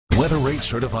Weather Rate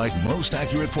certified most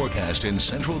accurate forecast in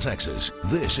Central Texas.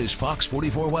 This is Fox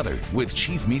 44 Weather with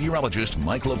Chief Meteorologist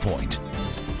Mike LaPoint.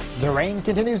 The rain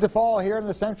continues to fall here in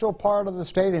the central part of the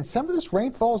state, and some of this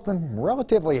rainfall has been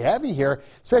relatively heavy here,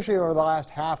 especially over the last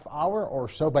half hour or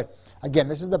so. But again,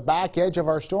 this is the back edge of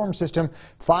our storm system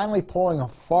finally pulling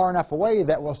far enough away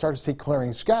that we'll start to see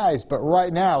clearing skies. But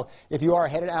right now, if you are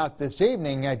headed out this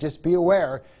evening, just be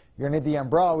aware. You're going to need the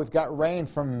umbrella. We've got rain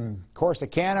from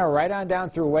Corsicana right on down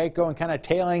through Waco and kind of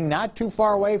tailing not too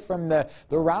far away from the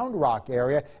Round Rock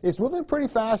area. It's moving pretty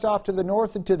fast off to the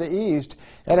north and to the east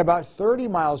at about 30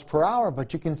 miles per hour,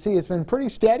 but you can see it's been pretty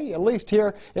steady, at least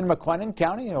here in McLennan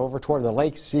County, over toward the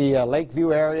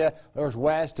Lakeview area. There's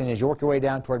west, and as you work your way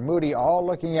down toward Moody, all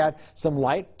looking at some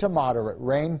light to moderate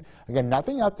rain. Again,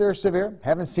 nothing out there severe.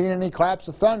 Haven't seen any claps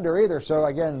of thunder either, so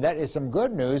again, that is some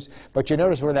good news. But you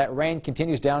notice where that rain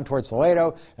continues down towards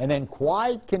Salado, and then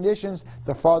quiet conditions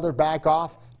the farther back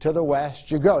off to the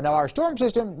west you go. Now, our storm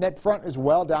system, that front is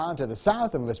well down to the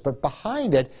south of us, but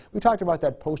behind it, we talked about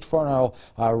that post-frontal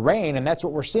rain, and that's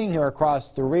what we're seeing here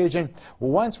across the region.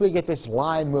 Once we get this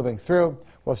line moving through,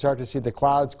 we'll start to see the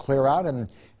clouds clear out, and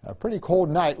a pretty cold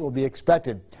night will be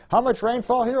expected. How much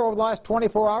rainfall here over the last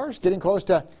 24 hours? Getting close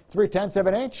to 3/10 of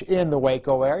an inch in the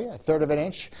Waco area, 1/3 of an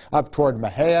inch up toward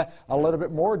Mejia, a little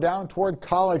bit more down toward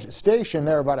College Station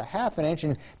there, about 1/2 an inch,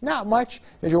 and not much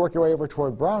as you work your way over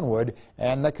toward Brownwood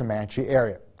and the Comanche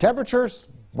area. Temperatures,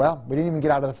 well, we didn't even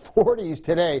get out of the 40s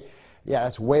today. Yeah,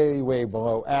 that's way, way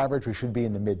below average. We should be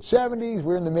in the mid-70s.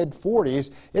 We're in the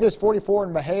mid-40s. It is 44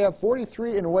 in Mejia,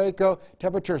 43 in Waco.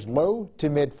 Temperatures low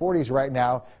to mid-40s right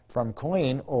now from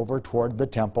Killeen over toward the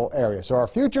Temple area. So our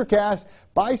future cast,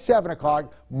 by 7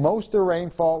 o'clock, most of the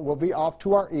rainfall will be off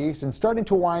to our east and starting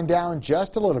to wind down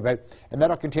just a little bit, and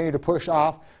that'll continue to push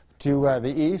off to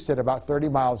the east at about 30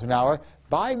 miles an hour.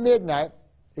 By midnight,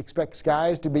 expect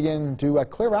skies to begin to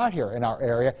clear out here in our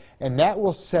area, and that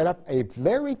will set up a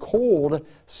very cold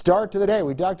start to the day.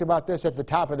 We talked about this at the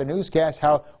top of the newscast,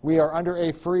 how we are under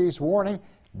a freeze warning.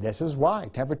 This is why.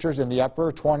 Temperatures in the upper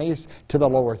 20s to the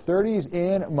lower 30s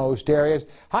in most areas.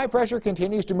 High pressure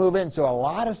continues to move in, so a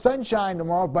lot of sunshine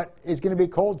tomorrow, but it's going to be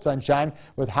cold sunshine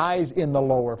with highs in the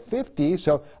lower 50s,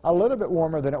 so a little bit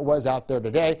warmer than it was out there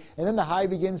today. And then the high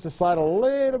begins to slide a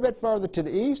little bit farther to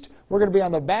the east. We're going to be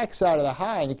on the back side of the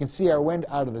high, and you can see our wind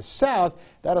out of the south.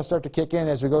 That'll start to kick in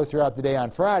as we go throughout the day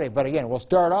on Friday. But again, we'll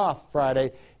start off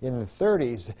Friday in the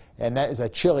 30s, and that is a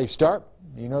chilly start.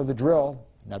 You know the drill.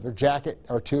 Another jacket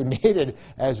or two needed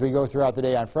as we go throughout the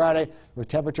day on Friday, with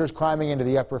temperatures climbing into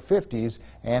the upper 50s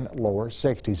and lower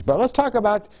 60s. But let's talk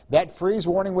about that freeze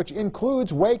warning, which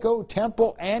includes Waco,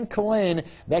 Temple, and Killeen.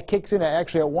 That kicks in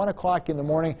actually at 1 o'clock in the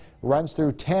morning, runs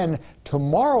through 10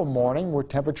 tomorrow morning, where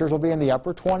temperatures will be in the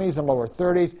upper 20s and lower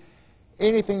 30s.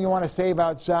 Anything you want to save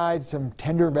outside, some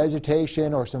tender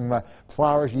vegetation or some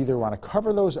flowers, you either want to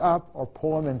cover those up or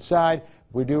pull them inside.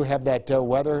 We do have that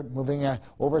weather moving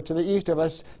over to the east of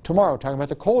us tomorrow, talking about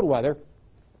the cold weather.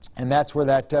 And that's where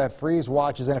that freeze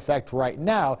watch is in effect right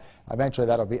now. Eventually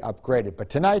that'll be upgraded. But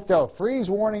tonight, though, freeze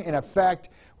warning in effect.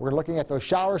 We're looking at those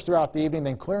showers throughout the evening,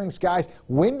 then clearing skies,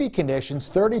 windy conditions.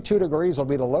 32 degrees will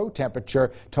be the low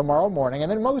temperature tomorrow morning,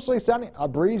 and then mostly sunny, a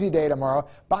breezy day tomorrow,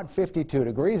 about 52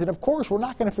 degrees. And of course, we're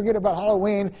not going to forget about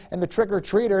Halloween and the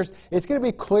trick-or-treaters. It's going to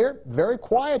be clear, very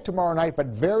quiet tomorrow night, but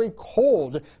very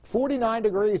cold. 49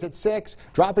 degrees at 6,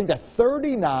 dropping to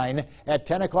 39 at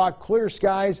 10 o'clock. Clear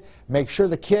skies. Make sure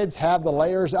the kids have the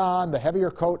layers on, the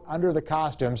heavier coat under the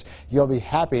costumes. You'll be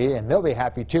happy, and they'll be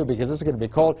happy too, because this is going to be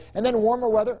cold. And then warmer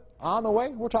weather on the way.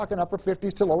 We're talking upper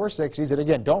 50s to lower 60s. And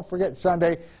again, don't forget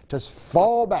Sunday to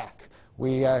fall back.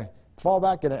 We fall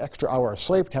back, get an extra hour of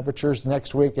sleep. Temperatures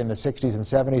next week in the 60s and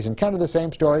 70s, and kind of the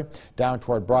same story down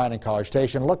toward Bryan and College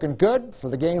Station. Looking good for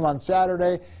the game on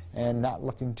Saturday, and not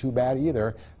looking too bad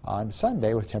either on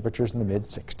Sunday with temperatures in the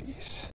mid-60s.